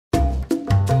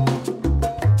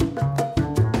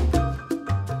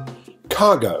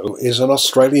Cargo is an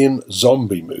Australian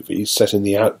zombie movie set in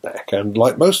the outback, and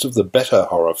like most of the better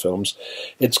horror films,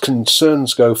 its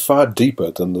concerns go far deeper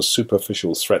than the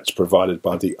superficial threats provided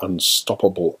by the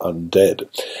unstoppable undead.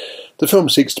 The film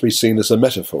seeks to be seen as a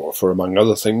metaphor for, among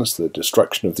other things, the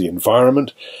destruction of the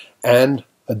environment and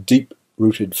a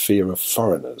deep-rooted fear of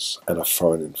foreigners and a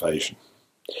foreign invasion.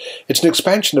 It's an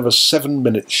expansion of a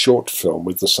 7-minute short film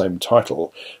with the same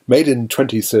title, made in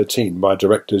 2013 by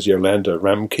directors Yolanda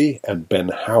Ramke and Ben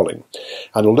Howling.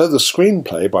 And although the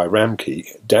screenplay by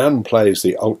Ramke downplays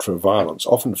the ultra-violence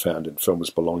often found in films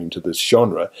belonging to this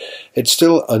genre, it's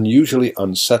still unusually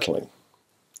unsettling.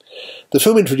 The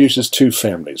film introduces two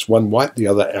families, one white, the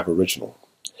other Aboriginal.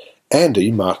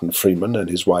 Andy, Martin Freeman, and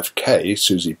his wife Kay,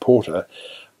 Susie Porter,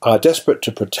 are desperate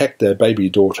to protect their baby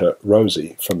daughter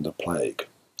Rosie from the plague.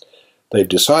 They've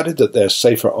decided that they're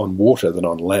safer on water than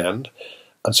on land,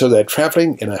 and so they're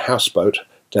travelling in a houseboat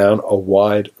down a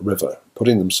wide river,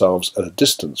 putting themselves at a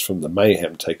distance from the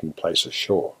mayhem taking place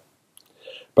ashore.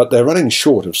 But they're running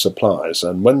short of supplies,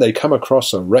 and when they come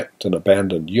across a wrecked and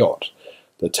abandoned yacht,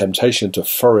 the temptation to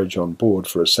forage on board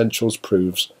for essentials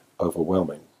proves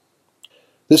overwhelming.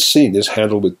 This scene is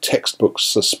handled with textbook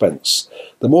suspense,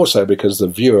 the more so because the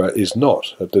viewer is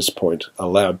not, at this point,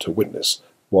 allowed to witness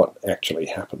what actually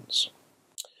happens.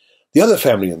 The other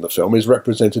family in the film is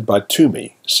represented by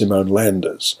Toomey, Simone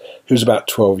Landers, who's about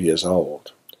 12 years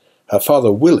old. Her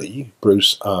father Willie,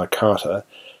 Bruce R. Carter,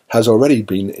 has already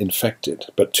been infected,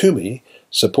 but Toomey,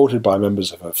 supported by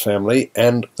members of her family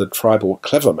and the tribal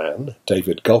clever man,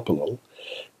 David Gulpilil,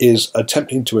 is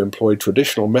attempting to employ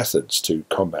traditional methods to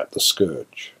combat the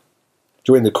scourge.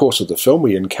 During the course of the film,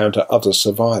 we encounter other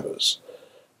survivors.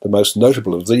 The most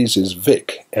notable of these is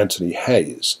Vic, Anthony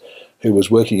Hayes, who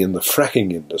was working in the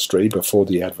fracking industry before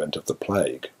the advent of the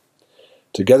plague.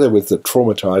 Together with the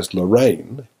traumatized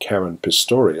Lorraine, Karen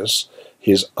Pistorius,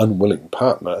 his unwilling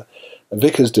partner,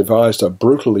 Vic has devised a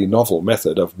brutally novel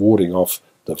method of warding off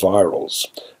the virals,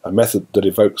 a method that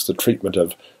evokes the treatment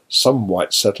of some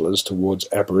white settlers towards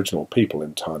Aboriginal people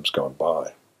in times gone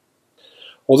by.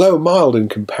 Although mild in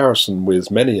comparison with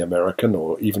many American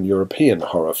or even European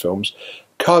horror films,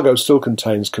 Cargo still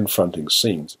contains confronting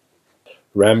scenes.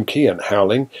 Ramke and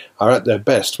Howling are at their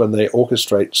best when they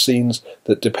orchestrate scenes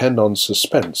that depend on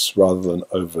suspense rather than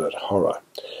overt horror,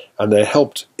 and they're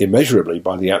helped immeasurably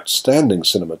by the outstanding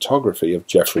cinematography of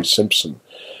Jeffrey Simpson,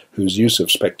 whose use of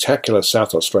spectacular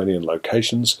South Australian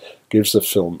locations gives the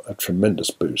film a tremendous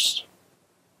boost.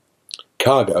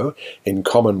 Cargo, in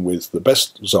common with the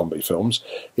best zombie films,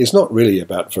 is not really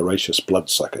about voracious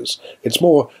bloodsuckers. It's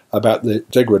more about the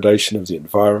degradation of the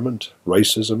environment,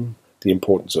 racism, the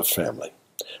importance of family.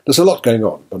 There's a lot going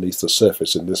on beneath the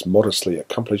surface in this modestly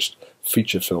accomplished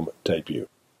feature film debut,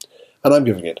 and I'm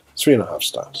giving it 3.5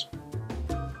 stars.